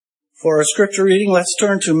For our scripture reading, let's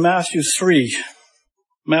turn to Matthew 3.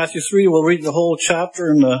 Matthew 3, we'll read the whole chapter,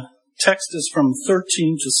 and the text is from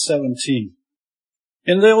 13 to 17.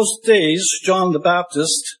 In those days, John the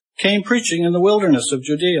Baptist came preaching in the wilderness of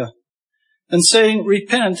Judea, and saying,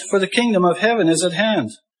 "Repent, for the kingdom of heaven is at hand.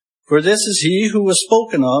 For this is he who was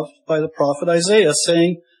spoken of by the prophet Isaiah,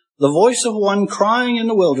 saying, The voice of one crying in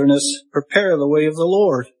the wilderness, Prepare the way of the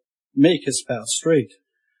Lord, make his path straight."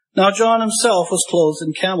 Now John himself was clothed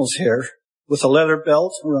in camel's hair, with a leather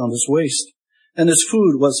belt around his waist, and his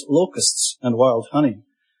food was locusts and wild honey.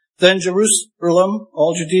 Then Jerusalem,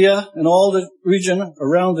 all Judea, and all the region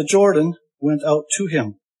around the Jordan went out to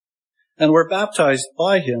him, and were baptized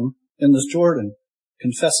by him in the Jordan,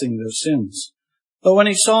 confessing their sins. But when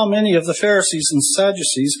he saw many of the Pharisees and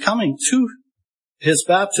Sadducees coming to his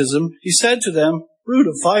baptism, he said to them, "Brood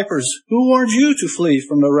of vipers, who warned you to flee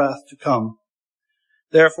from the wrath to come?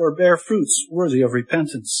 Therefore bear fruits worthy of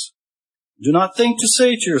repentance. Do not think to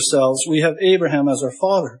say to yourselves, We have Abraham as our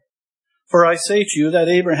father. For I say to you that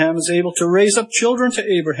Abraham is able to raise up children to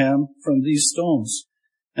Abraham from these stones.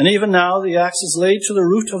 And even now the axe is laid to the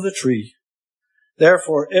root of the tree.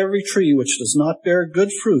 Therefore every tree which does not bear good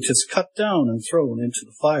fruit is cut down and thrown into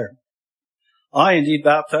the fire. I indeed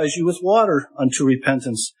baptize you with water unto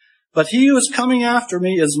repentance, but he who is coming after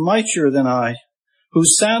me is mightier than I,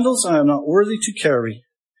 whose sandals I am not worthy to carry.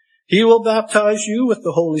 He will baptize you with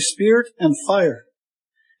the Holy Spirit and fire.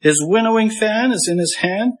 His winnowing fan is in his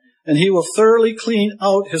hand, and he will thoroughly clean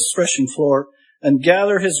out his threshing floor and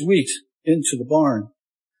gather his wheat into the barn.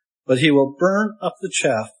 But he will burn up the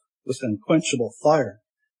chaff with unquenchable fire."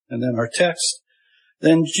 And then our text,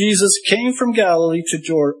 "Then Jesus came from Galilee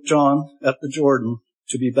to John at the Jordan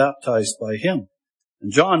to be baptized by him.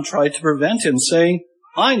 And John tried to prevent him, saying,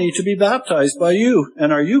 I need to be baptized by you,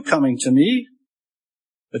 and are you coming to me?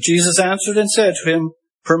 But Jesus answered and said to him,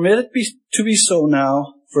 Permit it to be so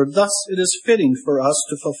now, for thus it is fitting for us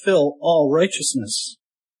to fulfill all righteousness.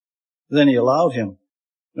 Then he allowed him.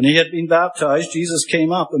 When he had been baptized, Jesus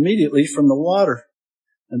came up immediately from the water.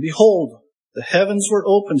 And behold, the heavens were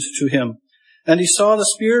opened to him, and he saw the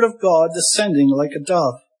Spirit of God descending like a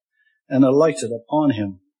dove, and alighted upon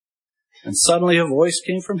him. And suddenly a voice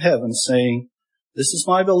came from heaven, saying, This is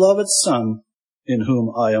my beloved Son, in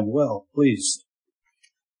whom I am well pleased."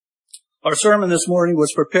 Our sermon this morning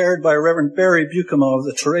was prepared by Reverend Barry Bucama of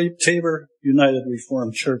the Tabor United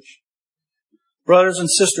Reformed Church. Brothers and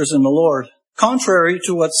sisters in the Lord, contrary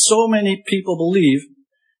to what so many people believe,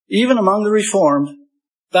 even among the Reformed,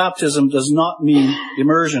 baptism does not mean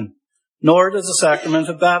immersion, nor does the sacrament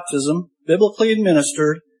of baptism, biblically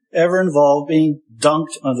administered, ever involve being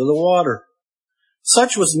dunked under the water.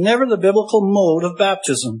 Such was never the biblical mode of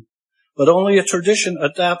baptism, but only a tradition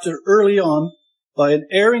adapted early on by an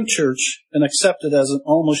erring church and accepted as an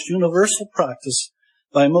almost universal practice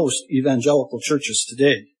by most evangelical churches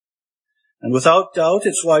today. And without doubt,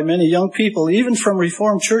 it's why many young people, even from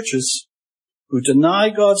Reformed churches, who deny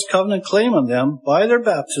God's covenant claim on them by their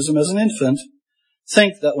baptism as an infant,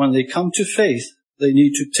 think that when they come to faith, they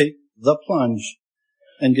need to take the plunge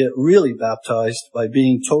and get really baptized by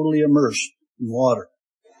being totally immersed in water.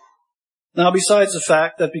 Now, besides the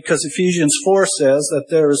fact that because Ephesians 4 says that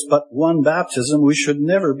there is but one baptism, we should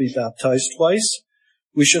never be baptized twice,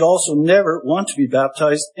 we should also never want to be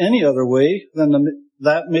baptized any other way than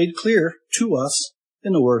that made clear to us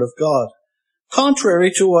in the Word of God.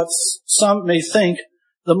 Contrary to what some may think,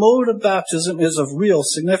 the mode of baptism is of real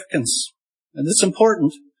significance. And it's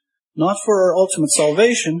important, not for our ultimate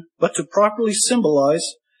salvation, but to properly symbolize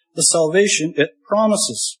the salvation it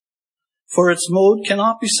promises. For its mode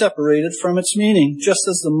cannot be separated from its meaning, just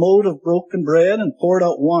as the mode of broken bread and poured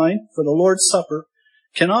out wine for the Lord's Supper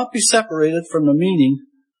cannot be separated from the meaning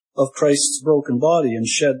of Christ's broken body and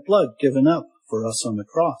shed blood given up for us on the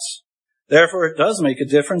cross. Therefore, it does make a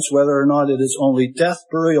difference whether or not it is only death,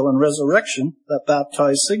 burial, and resurrection that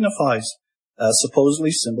baptized signifies, as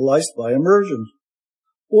supposedly symbolized by immersion,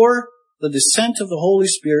 or the descent of the Holy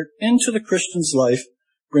Spirit into the Christian's life,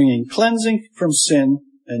 bringing cleansing from sin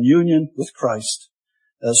and union with Christ,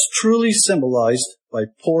 as truly symbolized by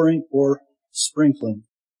pouring or sprinkling.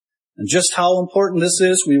 And just how important this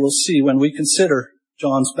is, we will see when we consider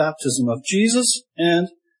John's baptism of Jesus and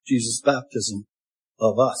Jesus' baptism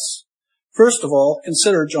of us. First of all,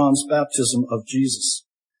 consider John's baptism of Jesus.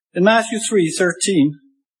 In Matthew 3:13,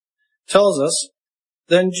 tells us,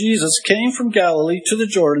 Then Jesus came from Galilee to the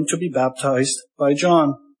Jordan to be baptized by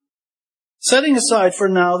John. Setting aside for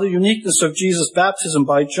now the uniqueness of Jesus' baptism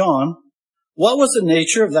by John, what was the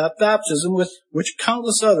nature of that baptism with which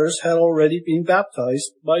countless others had already been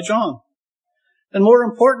baptized by John? And more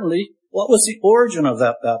importantly, What was the origin of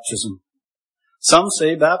that baptism? Some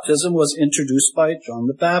say baptism was introduced by John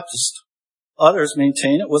the Baptist. Others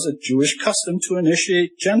maintain it was a Jewish custom to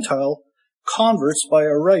initiate Gentile converts by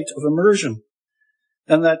a rite of immersion,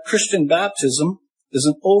 and that Christian baptism is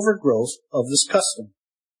an overgrowth of this custom.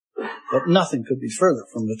 But nothing could be further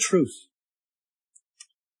from the truth.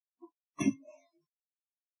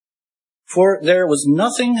 For there was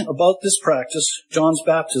nothing about this practice, John's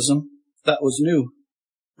baptism, that was new.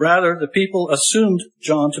 Rather, the people assumed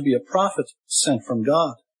John to be a prophet sent from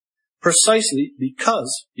God, precisely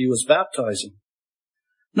because he was baptizing.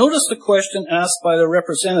 Notice the question asked by the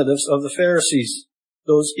representatives of the Pharisees,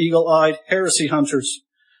 those eagle-eyed heresy hunters,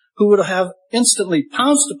 who would have instantly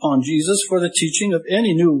pounced upon Jesus for the teaching of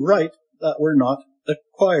any new rite that were not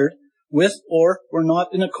acquired with or were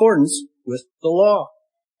not in accordance with the law.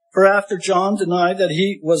 For after John denied that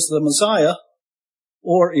he was the Messiah,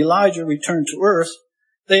 or Elijah returned to earth,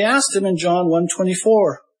 they asked him in John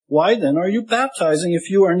 1:24, "Why then are you baptizing if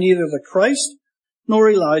you are neither the Christ, nor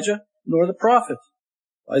Elijah, nor the prophet?"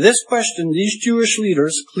 By this question, these Jewish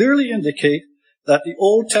leaders clearly indicate that the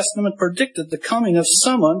Old Testament predicted the coming of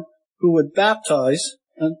someone who would baptize,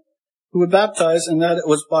 and that it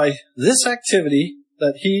was by this activity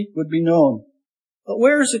that he would be known. But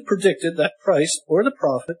where is it predicted that Christ or the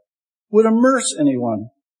prophet would immerse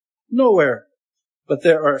anyone? Nowhere. But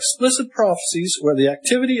there are explicit prophecies where the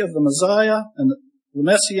activity of the Messiah and the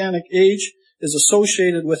Messianic age is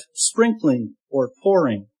associated with sprinkling or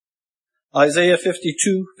pouring. Isaiah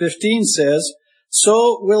 52:15 says,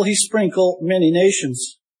 "So will he sprinkle many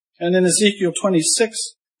nations." And in Ezekiel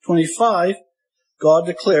 26:25, God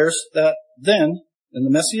declares that then, in the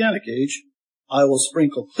Messianic age, "I will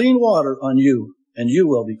sprinkle clean water on you, and you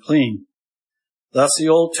will be clean." Thus the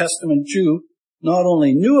Old Testament Jew not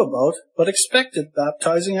only knew about, but expected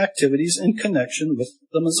baptizing activities in connection with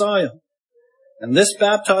the Messiah. And this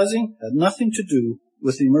baptizing had nothing to do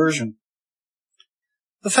with immersion.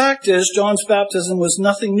 The fact is, John's baptism was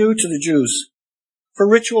nothing new to the Jews, for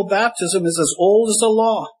ritual baptism is as old as the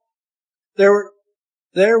law.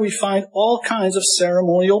 There we find all kinds of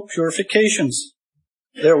ceremonial purifications.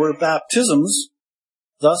 There were baptisms.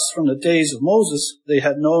 Thus, from the days of Moses, they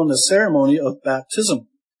had known the ceremony of baptism.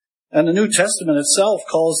 And the New Testament itself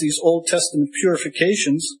calls these Old Testament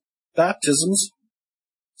purifications baptisms.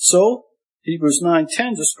 So, Hebrews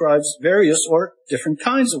 9:10 describes various or different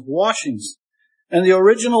kinds of washings. And the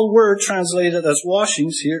original word translated as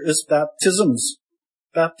washings here is baptisms,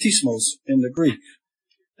 baptismos in the Greek.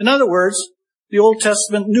 In other words, the Old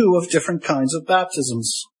Testament knew of different kinds of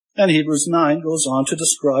baptisms. And Hebrews 9 goes on to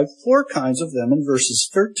describe 4 kinds of them in verses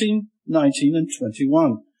 13, 19, and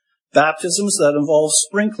 21. Baptisms that involve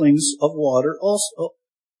sprinklings of water alone.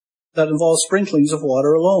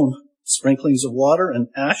 Sprinklings of water and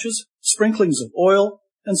ashes, sprinklings of oil,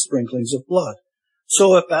 and sprinklings of blood.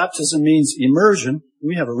 So if baptism means immersion,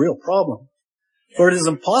 we have a real problem. For it is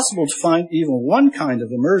impossible to find even one kind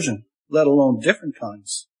of immersion, let alone different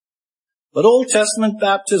kinds. But Old Testament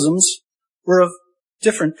baptisms were of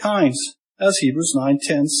different kinds, as Hebrews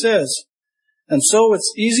 9:10 says. And so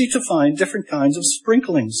it's easy to find different kinds of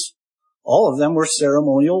sprinklings. All of them were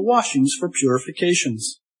ceremonial washings for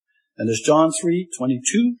purifications. And as John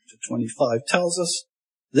 3:22-25 tells us,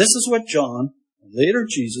 this is what John, and later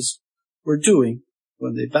Jesus, were doing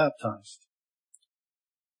when they baptized.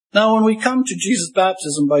 Now, when we come to Jesus'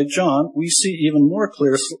 baptism by John, we see even more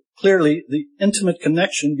clearly the intimate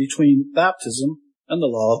connection between baptism and the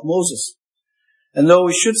law of Moses. And though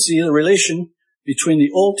we should see the relation between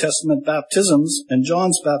the Old Testament baptisms and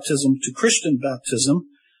John's baptism to Christian baptism,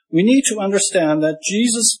 we need to understand that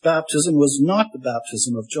Jesus' baptism was not the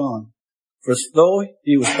baptism of John. For though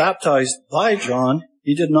he was baptized by John,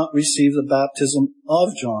 he did not receive the baptism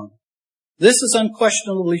of John. This is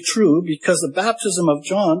unquestionably true because the baptism of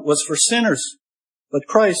John was for sinners, but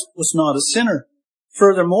Christ was not a sinner.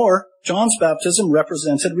 Furthermore, John's baptism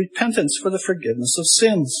represented repentance for the forgiveness of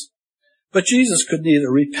sins. But Jesus could neither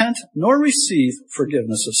repent nor receive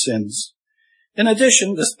forgiveness of sins. In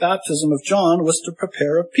addition, this baptism of John was to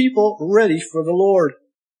prepare a people ready for the Lord.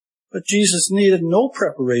 But Jesus needed no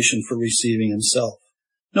preparation for receiving himself.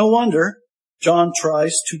 No wonder John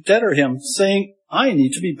tries to deter him, saying, "I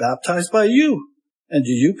need to be baptized by you, and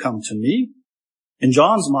do you come to me?" In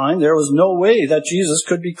John's mind, there was no way that Jesus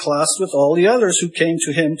could be classed with all the others who came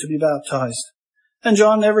to him to be baptized. And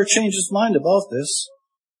John never changed his mind about this.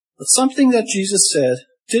 But something that Jesus said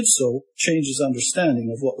did so change his understanding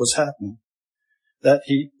of what was happening, that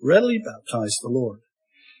he readily baptized the Lord.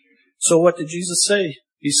 So what did Jesus say?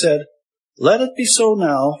 He said, "Let it be so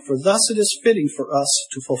now, for thus it is fitting for us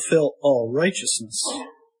to fulfill all righteousness."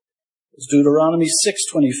 As Deuteronomy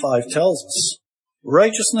 6:25 tells us,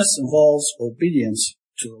 righteousness involves obedience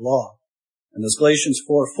to the law. And as Galatians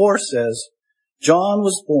 4:4 says, John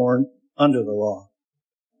was born under the law.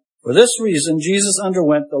 For this reason, Jesus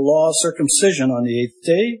underwent the law of circumcision on the 8th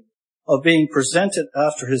day, of being presented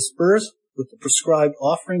after his birth with the prescribed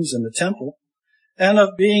offerings in the temple, and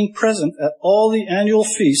of being present at all the annual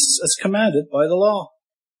feasts as commanded by the law.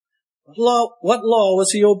 What law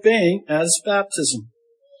was he obeying at his baptism?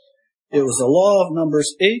 It was the law of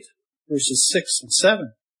Numbers 8, verses 6 and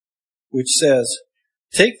 7, which says,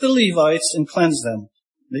 "Take the Levites and cleanse them,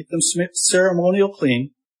 make them ceremonial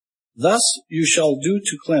clean. Thus you shall do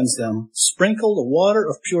to cleanse them, sprinkle the water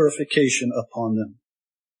of purification upon them."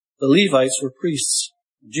 The Levites were priests.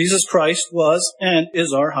 Jesus Christ was and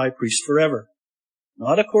is our high priest forever,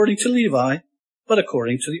 not according to Levi, but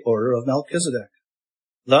according to the order of Melchizedek.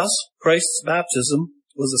 Thus, Christ's baptism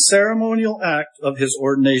was a ceremonial act of his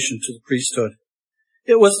ordination to the priesthood.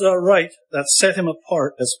 It was the rite that set him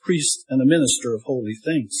apart as priest and a minister of holy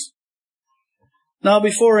things. Now,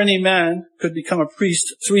 before any man could become a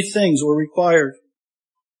priest, 3 things were required.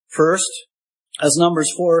 First, as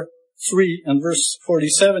Numbers 4:3 and verse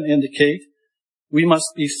 47 indicate, he must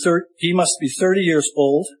be 30 years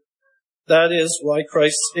old. That is why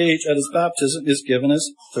Christ's age at his baptism is given as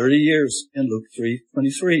 30 years in Luke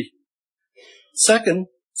 3:23. Second,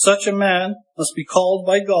 such a man must be called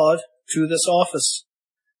by God to this office,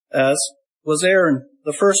 as was Aaron,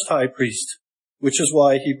 the first high priest, which is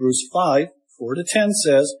why Hebrews 5:4-10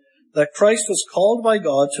 says that Christ was called by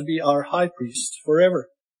God to be our high priest forever.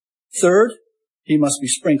 Third, he must be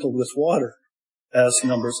sprinkled with water, as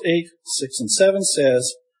Numbers 8:6 and 7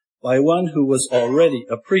 says, by one who was already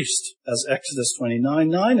a priest, as Exodus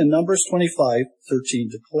 29:9 and Numbers 25:13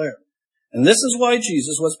 declare. And this is why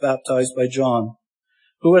Jesus was baptized by John,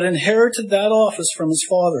 who had inherited that office from his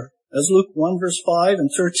father, as Luke 1 verse 5 and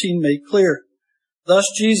 13 make clear. Thus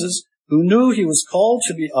Jesus, who knew he was called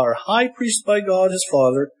to be our high priest by God his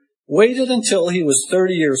Father, waited until he was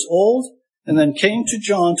 30 years old, and then came to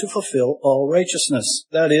John to fulfill all righteousness,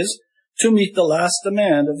 that is, to meet the last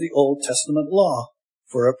demand of the Old Testament law,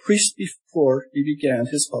 for a priest before he began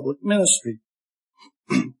his public ministry.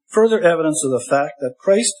 Further evidence of the fact that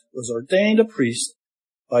Christ was ordained a priest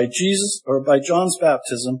by Jesus or by John's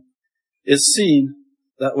baptism is seen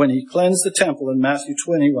that when he cleansed the temple in Matthew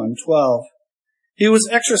 21:12, he was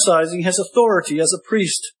exercising his authority as a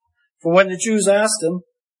priest. For when the Jews asked him,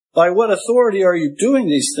 "By what authority are you doing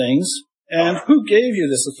these things, and who gave you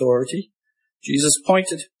this authority?" Jesus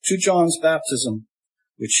pointed to John's baptism,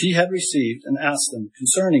 which he had received, and asked them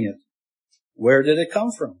concerning it, "Where did it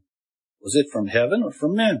come from? Was it from heaven or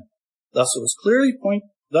from men?" Thus he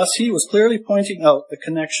was clearly pointing out the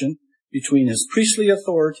connection between his priestly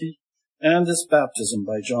authority and his baptism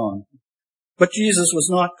by John. But Jesus was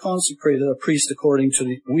not consecrated a priest according to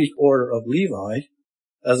the weak order of Levi,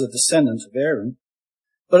 as a descendant of Aaron,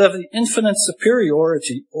 but of the infinite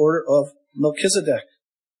superiority order of Melchizedek.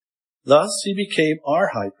 Thus he became our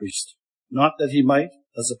high priest, not that he might,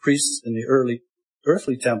 as the priests in the early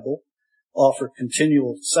earthly temple, offer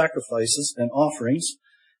continual sacrifices and offerings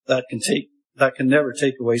that can never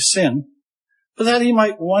take away sin, but that he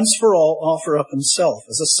might once for all offer up himself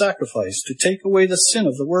as a sacrifice to take away the sin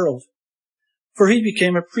of the world. For he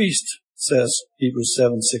became a priest, says Hebrews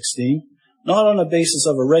 7:16, not on a basis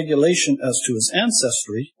of a regulation as to his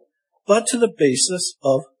ancestry, but to the basis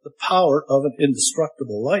of the power of an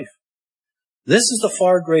indestructible life. This is the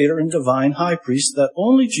far greater and divine high priest that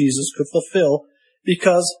only Jesus could fulfill,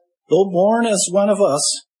 because, though born as one of us,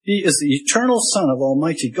 he is the eternal Son of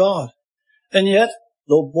Almighty God. And yet,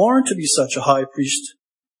 though born to be such a high priest,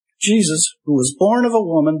 Jesus, who was born of a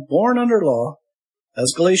woman, born under law,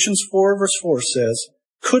 as Galatians 4 verse 4 says,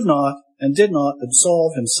 could not and did not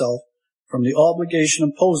absolve himself from the obligation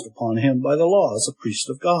imposed upon him by the law as a priest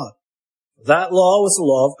of God. That law was the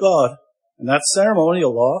law of God, and that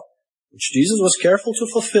ceremonial law, which Jesus was careful to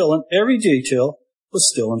fulfill in every detail, was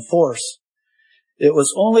still in force. It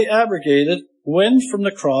was only abrogated when, from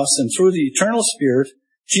the cross and through the eternal Spirit,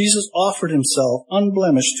 Jesus offered himself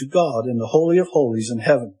unblemished to God in the Holy of Holies in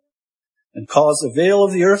heaven, and caused the veil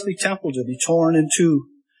of the earthly temple to be torn in two,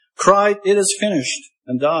 cried, "It is finished,"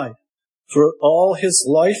 and died. Throughout all his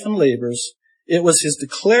life and labors, it was his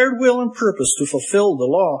declared will and purpose to fulfill the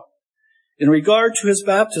law. In regard to his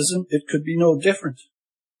baptism, it could be no different.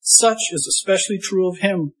 Such is especially true of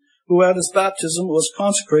him, who at his baptism was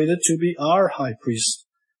consecrated to be our high priest,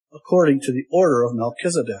 according to the order of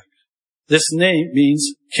Melchizedek. This name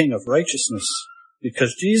means King of Righteousness,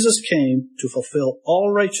 because Jesus came to fulfill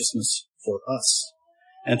all righteousness for us.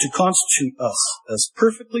 and to constitute us as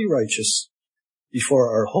perfectly righteous before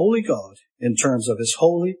our holy God in terms of his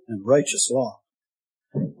holy and righteous law.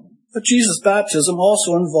 But Jesus' baptism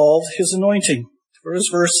also involved his anointing. For as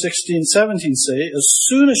verse 16-17 say, as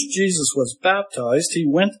soon as Jesus was baptized, he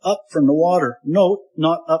went up from the water. Note,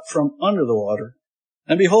 not up from under the water.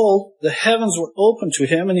 And behold, the heavens were opened to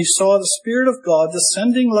him, and he saw the Spirit of God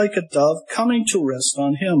descending like a dove, coming to rest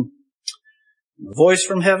on him. And a voice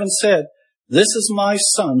from heaven said, "This is my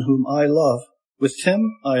Son whom I love. With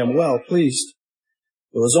him I am well pleased."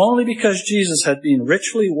 It was only because Jesus had been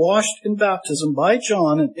ritually washed in baptism by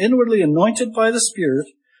John and inwardly anointed by the Spirit,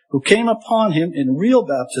 who came upon him in real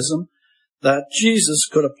baptism, that Jesus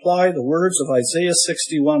could apply the words of Isaiah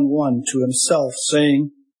 61:1 to himself,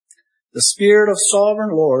 saying, "The Spirit of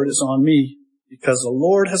sovereign Lord is on me, because the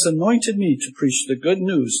Lord has anointed me to preach the good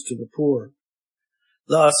news to the poor."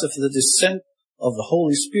 Thus, if the descent of the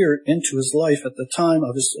Holy Spirit into his life at the time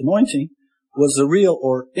of his anointing was the real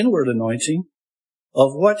or inward anointing,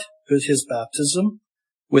 of what could his baptism,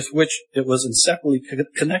 with which it was inseparably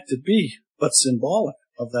connected, be but symbolic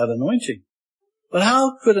of that anointing? But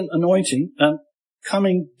how could an anointing and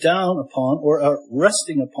coming down upon or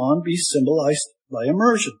resting upon be symbolized by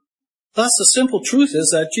immersion? Thus, the simple truth is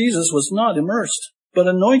that Jesus was not immersed, but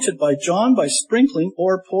anointed by John by sprinkling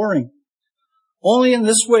or pouring. Only in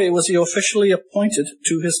this way was he officially appointed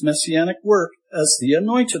to his messianic work as the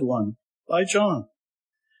Anointed One by John.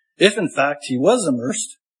 If, in fact, he was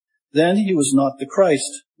immersed, then he was not the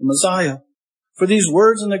Christ, the Messiah. For these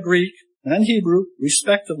words in the Greek and Hebrew,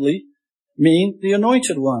 respectively, mean the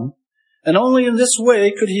Anointed One. And only in this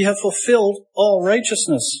way could he have fulfilled all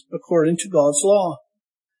righteousness according to God's law.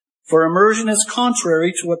 For immersion is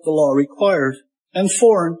contrary to what the law required, and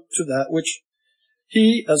foreign to that which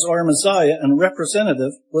he, as our Messiah and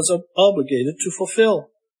representative, was obligated to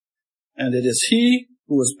fulfill. And it is he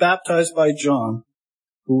who was baptized by John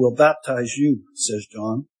who will baptize you, says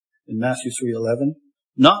John in Matthew 3:11,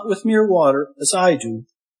 not with mere water as I do,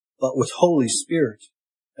 but with Holy Spirit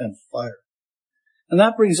and fire. And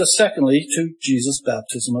that brings us secondly to Jesus'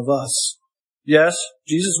 baptism of us. Yes,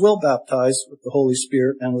 Jesus will baptize with the Holy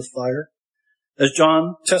Spirit and with fire. As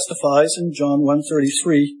John testifies in John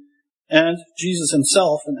 1:33, and Jesus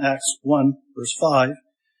himself in Acts 1 verse 5,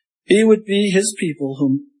 he would be his people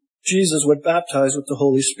whom Jesus would baptize with the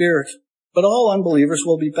Holy Spirit. But all unbelievers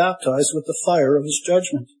will be baptized with the fire of his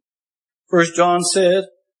judgment. For as John said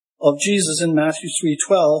of Jesus in Matthew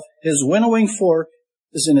 3:12, his winnowing fork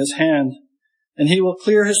is in his hand, and he will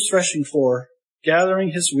clear his threshing floor,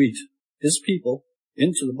 gathering his wheat, his people,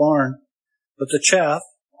 into the barn. But the chaff,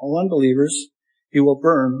 all unbelievers, he will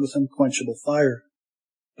burn with unquenchable fire.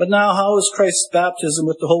 But now how is Christ's baptism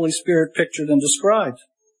with the Holy Spirit pictured and described?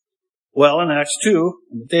 Well, in Acts 2,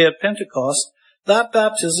 on the day of Pentecost, that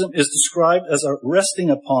baptism is described as a resting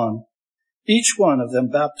upon, each one of them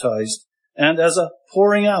baptized, and as a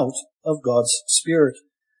pouring out of God's Spirit,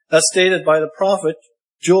 as stated by the prophet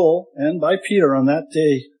Joel and by Peter on that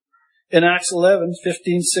day. In Acts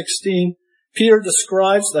 11:15-16, Peter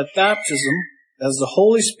describes that baptism as the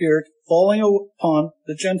Holy Spirit falling upon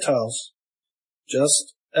the Gentiles,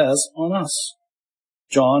 just as on us.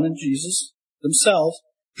 John and Jesus themselves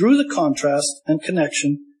drew the contrast and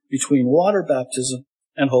connection between water baptism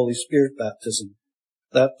and Holy Spirit baptism,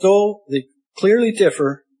 that though they clearly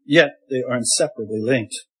differ, yet they are inseparably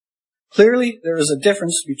linked. Clearly, there is a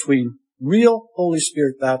difference between real Holy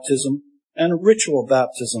Spirit baptism and ritual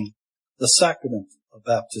baptism, the sacrament of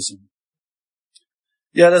baptism.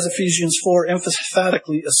 Yet, as Ephesians 4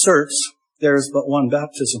 emphatically asserts, there is but one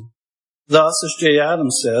baptism. Thus, as J.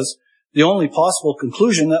 Adams says, the only possible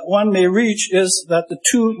conclusion that one may reach is that the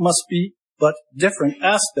two must be but different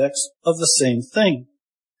aspects of the same thing.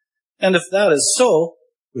 And if that is so,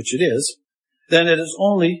 which it is, then it is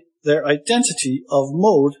only their identity of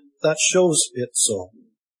mode that shows it so.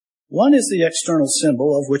 One is the external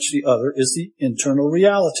symbol of which the other is the internal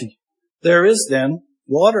reality. There is then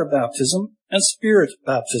water baptism and spirit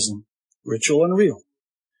baptism, ritual and real.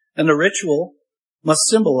 And the ritual must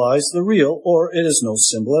symbolize the real, or it is no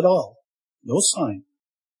symbol at all, no sign,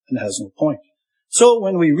 and has no point. So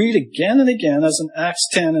when we read again and again, as in Acts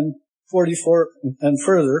 10 and 44 and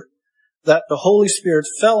further, that the Holy Spirit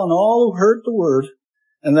fell on all who heard the word,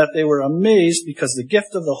 and that they were amazed because the gift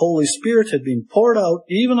of the Holy Spirit had been poured out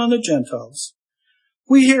even on the Gentiles,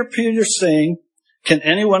 we hear Peter saying, can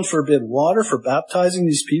anyone forbid water for baptizing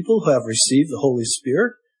these people who have received the Holy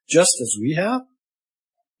Spirit, just as we have?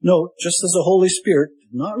 Note, just as the Holy Spirit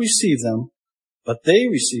did not receive them, but they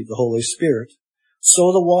received the Holy Spirit,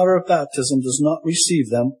 so the water of baptism does not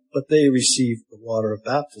receive them, but they receive the water of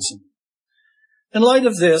baptism. In light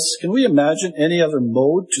of this, can we imagine any other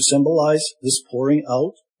mode to symbolize this pouring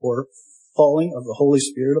out or falling of the Holy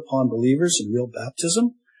Spirit upon believers in real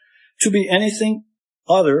baptism to be anything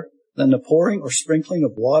other than the pouring or sprinkling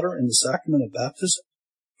of water in the sacrament of baptism?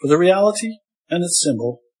 For the reality and its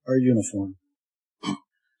symbol are uniform.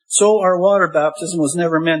 So our water baptism was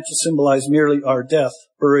never meant to symbolize merely our death,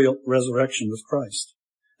 burial, resurrection with Christ,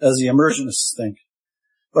 as the immersionists think,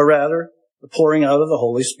 but rather the pouring out of the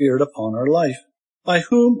Holy Spirit upon our life, by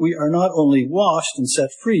whom we are not only washed and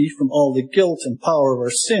set free from all the guilt and power of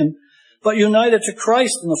our sin, but united to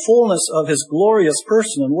Christ in the fullness of his glorious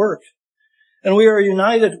person and work. And we are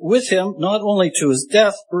united with him not only to his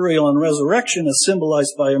death, burial, and resurrection as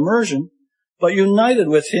symbolized by immersion, but united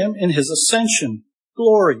with him in his ascension,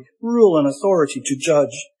 glory, rule, and authority to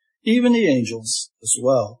judge even the angels as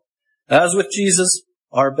well. As with Jesus,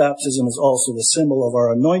 our baptism is also the symbol of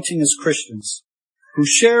our anointing as Christians, who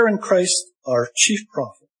share in Christ, our chief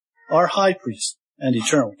prophet, our high priest, and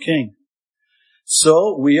eternal king.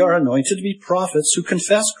 So we are anointed to be prophets who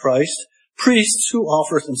confess Christ, priests who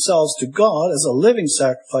offer themselves to God as a living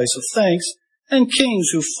sacrifice of thanks, and kings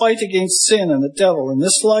who fight against sin and the devil in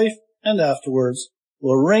this life and afterwards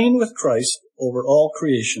will reign with Christ over all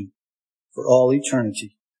creation for all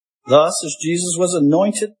eternity. Thus, as Jesus was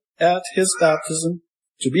anointed at his baptism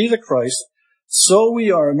to be the Christ, so we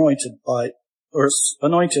are anointed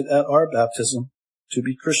at our baptism to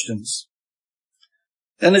be Christians.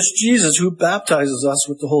 And it's Jesus who baptizes us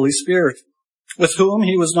with the Holy Spirit, with whom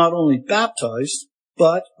he was not only baptized,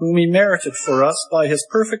 but whom he merited for us by his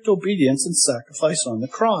perfect obedience and sacrifice on the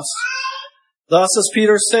cross. Thus, as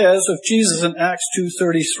Peter says of Jesus in Acts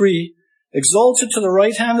 2:33, exalted to the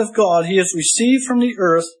right hand of God, he has received from the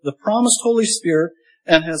earth the promised Holy Spirit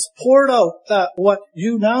and has poured out that what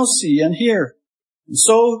you now see and hear. And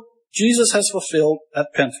so, Jesus has fulfilled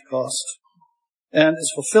at Pentecost and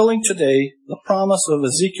is fulfilling today the promise of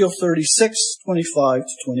Ezekiel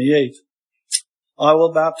 36:25-28. I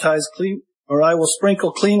will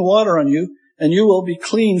sprinkle clean water on you, and you will be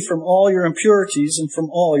clean from all your impurities and from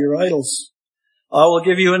all your idols. I will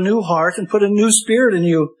give you a new heart and put a new spirit in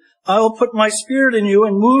you. I will put my spirit in you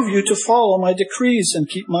and move you to follow my decrees and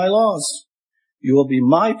keep my laws. You will be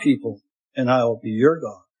my people, and I will be your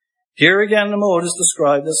God. Here again the mode is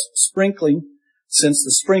described as sprinkling, since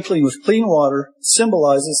the sprinkling with clean water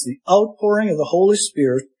symbolizes the outpouring of the Holy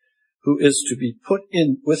Spirit who is to be put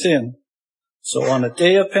in within. So on the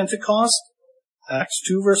day of Pentecost, Acts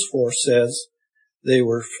 2 verse 4 says, they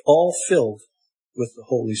were all filled with the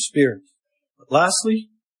Holy Spirit. But lastly,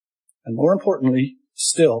 and more importantly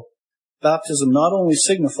still, baptism not only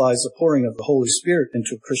signifies the pouring of the Holy Spirit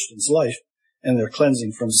into a Christian's life and their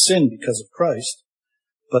cleansing from sin because of Christ,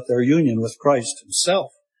 but their union with Christ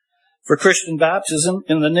himself. For Christian baptism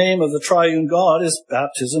in the name of the triune God is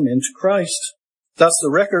baptism into Christ. Thus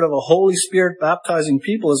the record of a Holy Spirit baptizing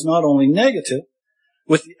people is not only negative,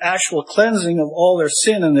 with the actual cleansing of all their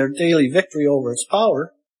sin and their daily victory over its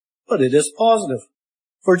power, but it is positive.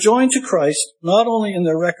 For joined to Christ, not only in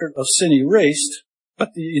their record of sin erased,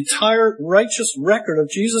 but the entire righteous record of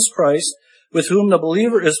Jesus Christ, with whom the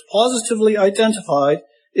believer is positively identified,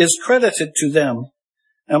 is credited to them,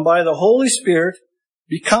 and by the Holy Spirit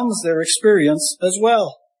becomes their experience as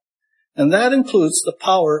well. And that includes the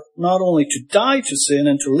power not only to die to sin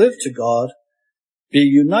and to live to God, be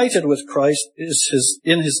united with Christ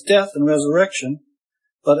in his death and resurrection,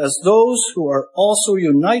 but as those who are also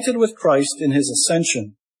united with Christ in his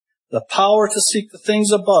ascension, the power to seek the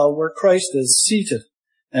things above where Christ is seated,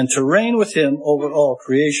 and to reign with him over all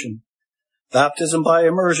creation. Baptism by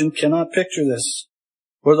immersion cannot picture this.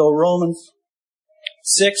 For though Romans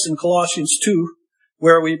 6 and Colossians 2,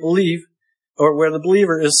 where the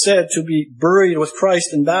believer is said to be buried with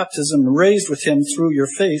Christ in baptism and raised with him through your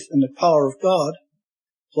faith in the power of God,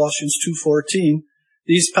 Colossians 2:14,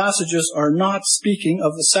 these passages are not speaking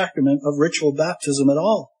of the sacrament of ritual baptism at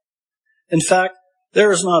all. In fact,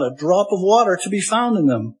 there is not a drop of water to be found in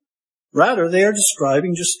them. Rather, they are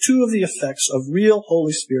describing just two of the effects of real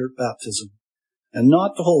Holy Spirit baptism, and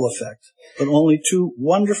not the whole effect, but only two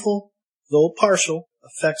wonderful, though partial,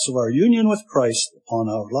 effects of our union with Christ upon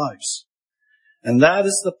our lives. And that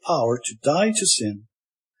is the power to die to sin,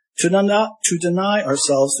 to deny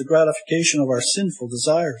ourselves the gratification of our sinful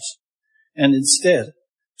desires, and instead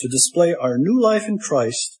to display our new life in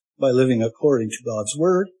Christ by living according to God's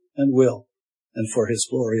word and will, and for his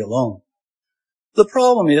glory alone. The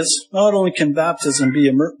problem is, not only can baptism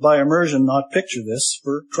be by immersion not picture this,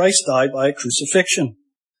 for Christ died by crucifixion.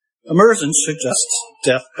 Immersion suggests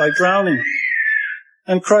death by drowning,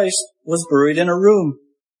 and Christ was buried in a room.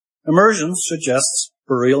 Immersion suggests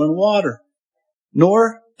burial in water.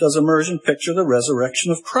 Nor does immersion picture the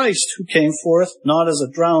resurrection of Christ, who came forth not as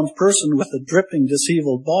a drowned person with a dripping,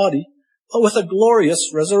 disheveled body, but with a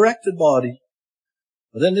glorious resurrected body.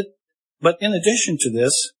 But in addition to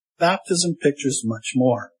this, baptism pictures much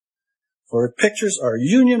more. For it pictures our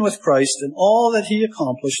union with Christ and all that he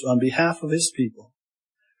accomplished on behalf of his people.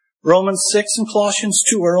 Romans 6 and Colossians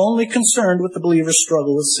 2 are only concerned with the believer's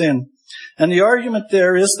struggle with sin. And the argument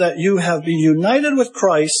there is that you have been united with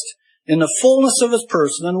Christ in the fullness of his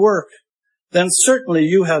person and work. Then certainly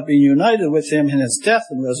you have been united with him in his death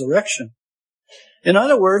and resurrection. In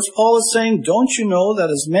other words, Paul is saying, don't you know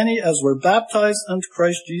that as many as were baptized unto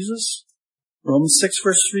Christ Jesus? Romans 6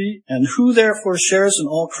 verse 3, and who therefore shares in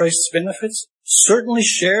all Christ's benefits, certainly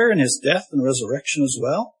share in his death and resurrection as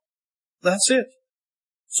well? That's it.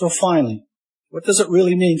 So finally, what does it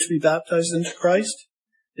really mean to be baptized into Christ?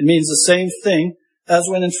 It means the same thing as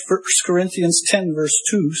when in 1 Corinthians 10 verse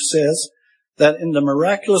 2 says that in the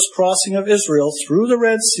miraculous crossing of Israel through the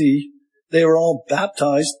Red Sea, they were all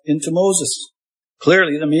baptized into Moses.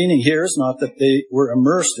 Clearly, the meaning here is not that they were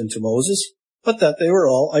immersed into Moses, but that they were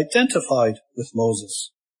all identified with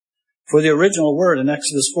Moses. For the original word in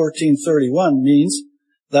Exodus 14:31 means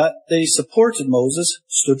that they supported Moses,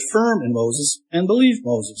 stood firm in Moses, and believed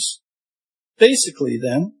Moses. Basically,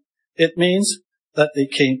 then, it means that they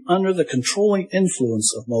came under the controlling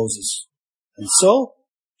influence of Moses. And so,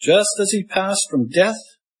 just as he passed from death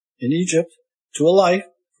in Egypt to a life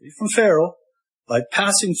free from Pharaoh, by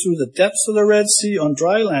passing through the depths of the Red Sea on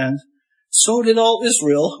dry land, so did all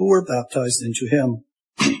Israel who were baptized into him.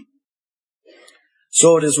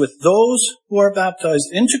 So it is with those who are baptized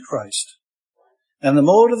into Christ. And the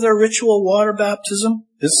mode of their ritual water baptism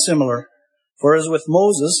is similar. For as with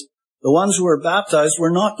Moses, the ones who were baptized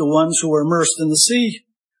were not the ones who were immersed in the sea.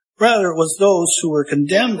 Rather, it was those who were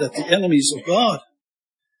condemned as the enemies of God.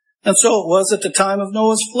 And so it was at the time of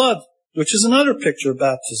Noah's flood, which is another picture of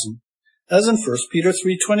baptism. As in 1 Peter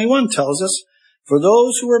 3:21 tells us, for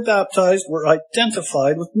those who were baptized were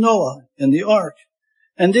identified with Noah in the ark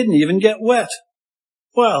and didn't even get wet.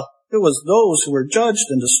 Well, it was those who were judged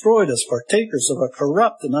and destroyed as partakers of a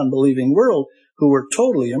corrupt and unbelieving world who were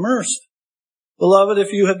totally immersed. Beloved,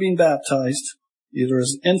 if you have been baptized, either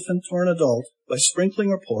as an infant or an adult, by sprinkling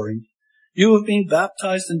or pouring, you have been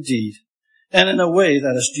baptized indeed, and in a way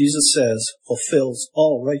that, as Jesus says, fulfills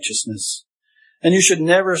all righteousness. And you should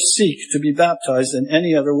never seek to be baptized in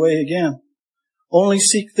any other way again. Only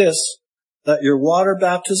seek this, that your water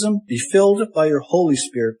baptism be filled by your Holy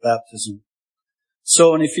Spirit baptism.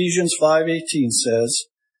 So in Ephesians 5:18 says,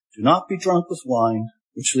 do not be drunk with wine,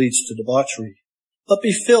 which leads to debauchery, but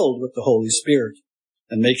be filled with the Holy Spirit,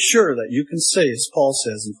 and make sure that you can say, as Paul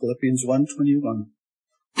says in Philippians 1:21,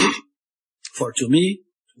 for to me,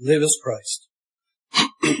 to live is Christ.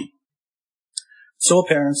 So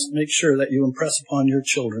parents, make sure that you impress upon your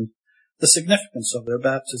children the significance of their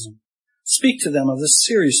baptism. Speak to them of the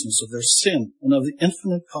seriousness of their sin and of the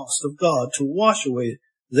infinite cost of God to wash away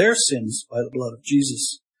their sins by the blood of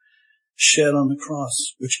Jesus, shed on the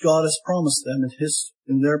cross, which God has promised them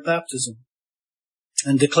in their baptism.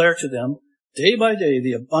 And declare to them, day by day,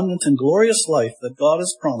 the abundant and glorious life that God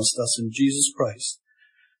has promised us in Jesus Christ,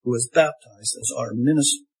 who was baptized as our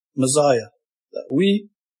Messiah, that we,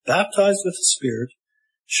 baptized with the Spirit,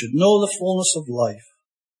 should know the fullness of life,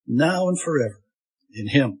 now and forever, in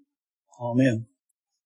him. Amen.